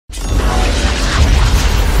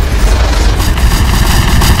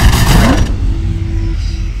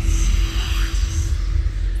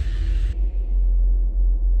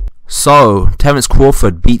So Terrence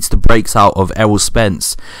Crawford beats the brakes out of Errol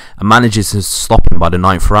Spence and manages to stop him by the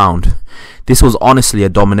 9th round. This was honestly a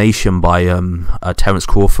domination by Terrence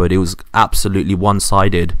Crawford. It was absolutely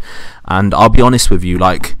one-sided, and I'll be honest with you,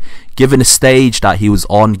 like, given the stage that he was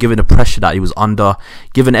on, given the pressure that he was under,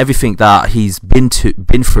 given everything that he's been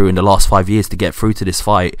through in the last 5 years to get through to this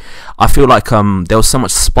fight, I feel like there was so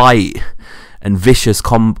much spite and vicious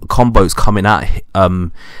combos coming at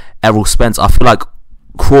Errol Spence. I feel like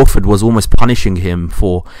Crawford was almost punishing him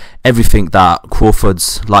for everything that Crawford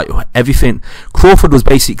was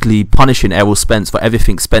basically punishing Errol Spence for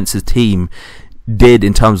everything Spence's team did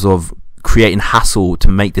in terms of creating hassle to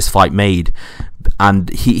make this fight made, and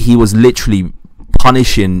he was literally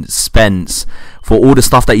punishing Spence for all the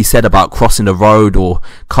stuff that he said about crossing the road or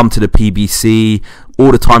come to the PBC,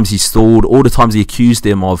 all the times he stalled, all the times he accused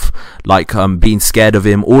him of like being scared of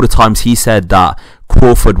him, all the times he said that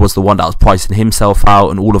Crawford was the one that was pricing himself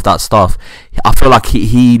out and all of that stuff. I feel like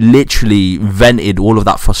he literally vented all of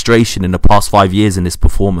that frustration in the past 5 years in this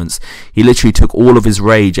performance. He literally took all of his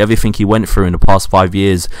rage, everything he went through in the past 5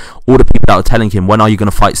 years, all the people that were telling him, when are you going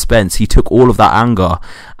to fight Spence? He took all of that anger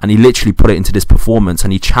and he literally put it into this performance,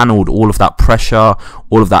 and he channeled all of that pressure,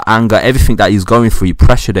 all of that anger, everything that he's going through, he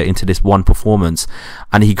pressured it into this one performance,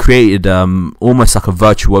 and he created almost like a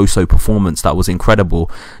virtuoso performance that was incredible.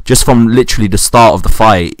 Just from literally the start of the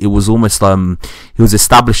fight, it was almost he was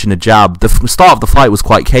establishing a jab. The start of the fight was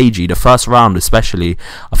quite cagey. The first round especially,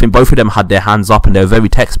 I think both of them had their hands up and they were very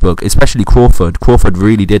textbook, especially Crawford. Crawford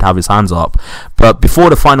really did have his hands up, but before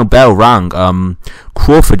the final bell rang,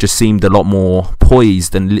 Crawford just seemed a lot more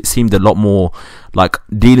poised and seemed a lot more like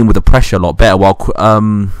dealing with the pressure a lot better,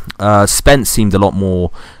 while Spence seemed a lot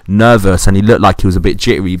more nervous and he looked like he was a bit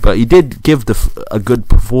jittery, but he did give a good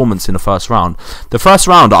performance in the first round. The first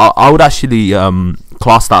round, I would actually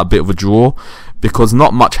class that a bit of a draw because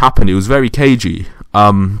not much happened. It was very cagey.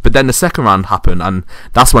 But then the second round happened, and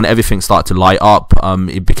that's when everything started to light up.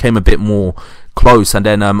 It became a bit more close, and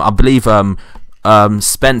then I believe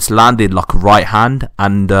Spence landed like a right hand,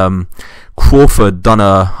 and Crawford done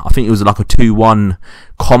I think it was like a 2-1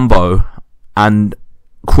 combo, and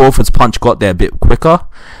Crawford's punch got there a bit quicker,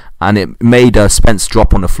 and it made Spence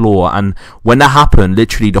drop on the floor. And when that happened,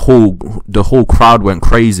 literally the whole crowd went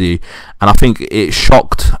crazy, and I think it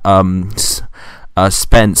shocked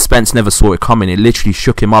Spence. Spence never saw it coming. It literally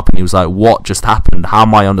shook him up, and he was like, what just happened? How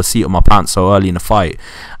am I on the seat of my pants so early in the fight?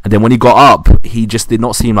 And then when he got up, he just did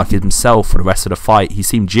not seem like himself for the rest of the fight. He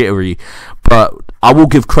seemed jittery, but I will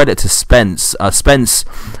give credit to Spence. Spence,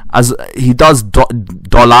 as he does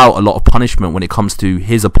dole out a lot of punishment when it comes to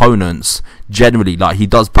his opponents. Generally, like, he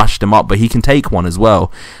does bash them up, but he can take one as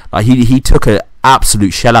well. Like, he took a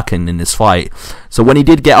absolute shellacking in this fight. So when he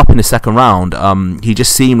did get up in the second round, he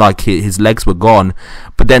just seemed like his legs were gone.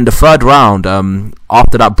 But then the third round,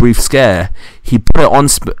 after that brief scare, he put it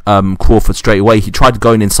on Crawford straight away. He tried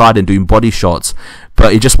going inside and doing body shots,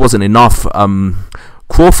 but it just wasn't enough.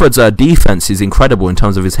 Crawford's defense is incredible in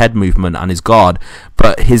terms of his head movement and his guard,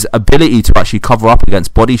 but his ability to actually cover up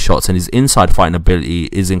against body shots and his inside fighting ability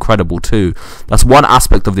is incredible too. That's one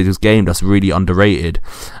aspect of this game that's really underrated.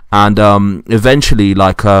 And eventually,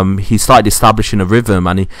 like, he started establishing a rhythm,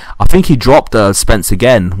 and I think he dropped Spence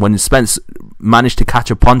again. When Spence managed to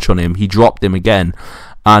catch a punch on him, he dropped him again.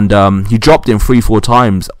 And he dropped him 3-4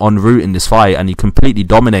 times en route in this fight, and he completely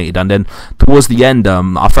dominated. And then towards the end,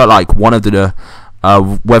 I felt like one of the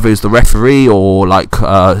whether it's the referee or like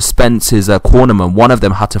Spence's cornerman, one of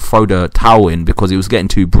them had to throw the towel in because it was getting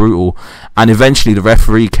too brutal, and eventually the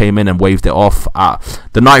referee came in and waved it off.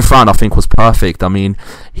 The 9th round, I think, was perfect. I mean,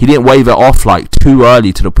 he didn't wave it off like too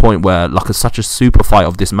early, to the point where, like, such a super fight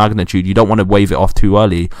of this magnitude, you don't want to wave it off too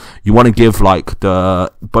early. You want to give like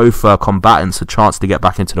both combatants a chance to get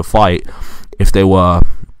back into the fight if they were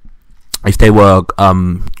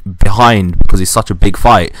behind, because it's such a big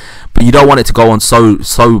fight. But you don't want it to go on so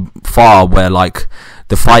far where like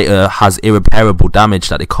the fighter has irreparable damage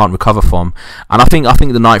that they can't recover from. And I think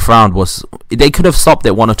the 9th round was, they could have stopped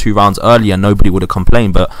it 1 or 2 rounds earlier and nobody would have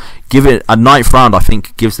complained, but give it a 9th round, I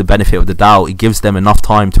think, gives the benefit of the doubt. It gives them enough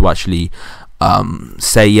time to actually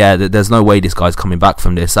say, yeah, there's no way this guy's coming back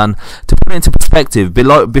from this. And to put it into perspective,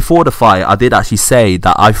 before the fight, I did actually say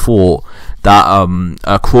that I thought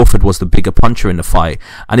that Crawford was the bigger puncher in the fight,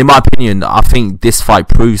 and in my opinion, I think this fight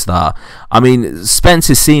proves that. I mean, Spence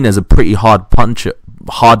is seen as a pretty hard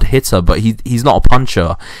hitter, but he's not a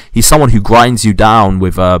puncher. He's someone who grinds you down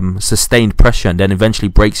with sustained pressure and then eventually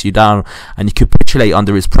breaks you down, and you capitulate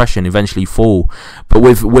under his pressure and eventually fall. But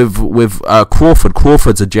with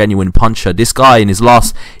Crawford's a genuine puncher. This guy in his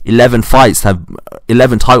last 11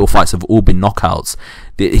 title fights have all been knockouts.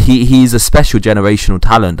 he's a special generational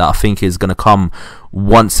talent that I think is going to come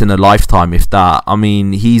once in a lifetime, if that. I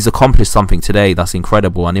mean, he's accomplished something today that's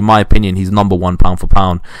incredible, and in my opinion, he's number one pound for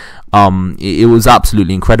pound. It was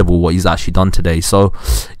absolutely incredible what he's actually done today. So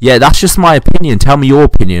yeah, that's just my opinion. Tell me your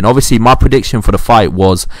opinion. Obviously, my prediction for the fight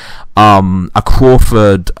was a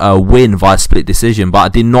Crawford win via split decision, but I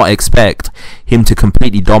did not expect him to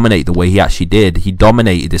completely dominate the way he actually did. He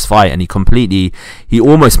dominated this fight, and he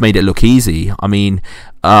almost made it look easy. I mean,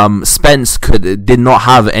 Spence did not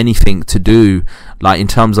have anything to do, like, in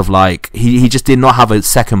terms of, like, he just did not have a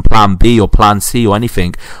second plan B or plan C or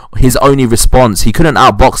anything. His only response, he couldn't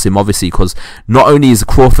outbox him, obviously, because not only is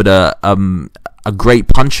Crawford a great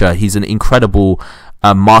puncher, he's an incredible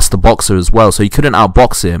master boxer as well, so he couldn't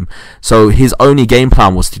outbox him. So his only game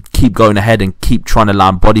plan was to keep going ahead and keep trying to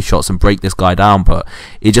land body shots and break this guy down, but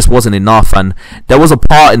it just wasn't enough. And there was a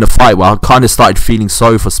part in the fight where I kind of started feeling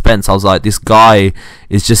sorry for Spence. I was like, this guy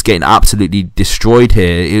is just getting absolutely destroyed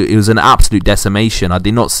here. It was an absolute decimation. I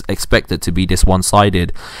did not expect it to be this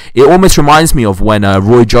one-sided. It almost reminds me of when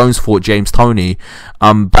Roy Jones fought James Toney.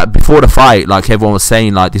 But before the fight, like, everyone was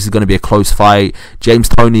saying, like, this is going to be a close fight. James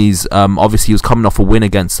Toney's obviously he was coming off a win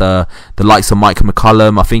against the likes of Mike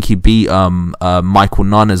McCullum. I think he beat Michael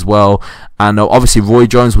Nunn as well, and obviously Roy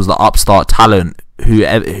Jones was the upstart talent who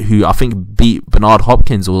I think beat Bernard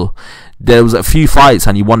Hopkins, or there was a few fights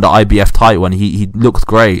and he won the IBF title and he looked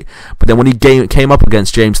great. But then when he came up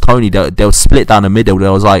against James Toney, they were split down the middle.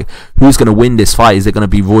 There was like, who's going to win this fight? Is it going to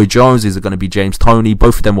be Roy Jones? Is it going to be James Toney?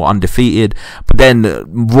 Both of them were undefeated, but then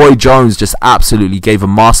Roy Jones just absolutely gave a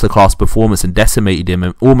masterclass performance and decimated him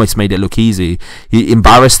and almost made it look easy. He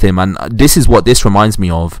embarrassed him, and this is what this reminds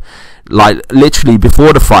me of. Like, literally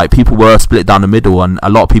before the fight, people were split down the middle, and a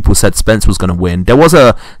lot of people said Spence was going to win. There was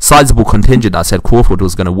a sizable contingent that said Crawford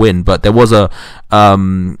was going to win, but there was a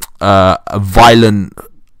violent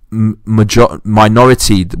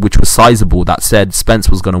minority which was sizable that said Spence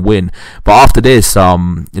was going to win. But after this,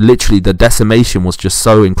 literally the decimation was just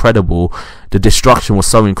so incredible, the destruction was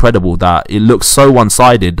so incredible that it looked so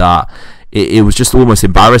one-sided that it was just almost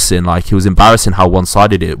embarrassing. Like, it was embarrassing how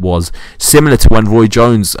one-sided it was, similar to when Roy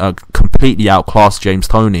Jones completely outclassed James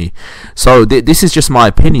Toney. So this is just my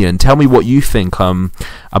opinion. Tell me what you think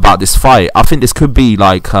about this fight. I think this could be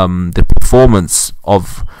like the performance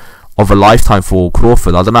of a lifetime for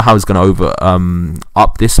Crawford. I don't know how he's going to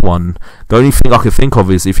up this one. The only thing I can think of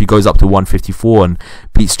is if he goes up to 154 and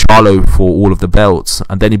beats Charlo for all of the belts,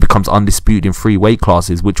 and then he becomes undisputed in 3 weight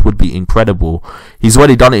classes, which would be incredible. He's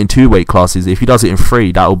already done it in 2 weight classes. If he does it in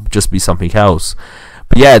 3, that'll just be something else.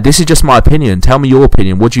 But yeah, this is just my opinion. Tell me your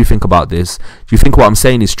opinion. What do you think about this? Do you think what I'm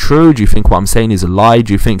saying is true? Do you think what I'm saying is a lie?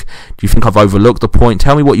 Do you think I've overlooked the point?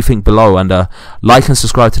 Tell me what you think below, and like and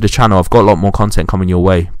subscribe to the channel. I've got a lot more content coming your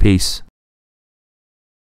way. Peace.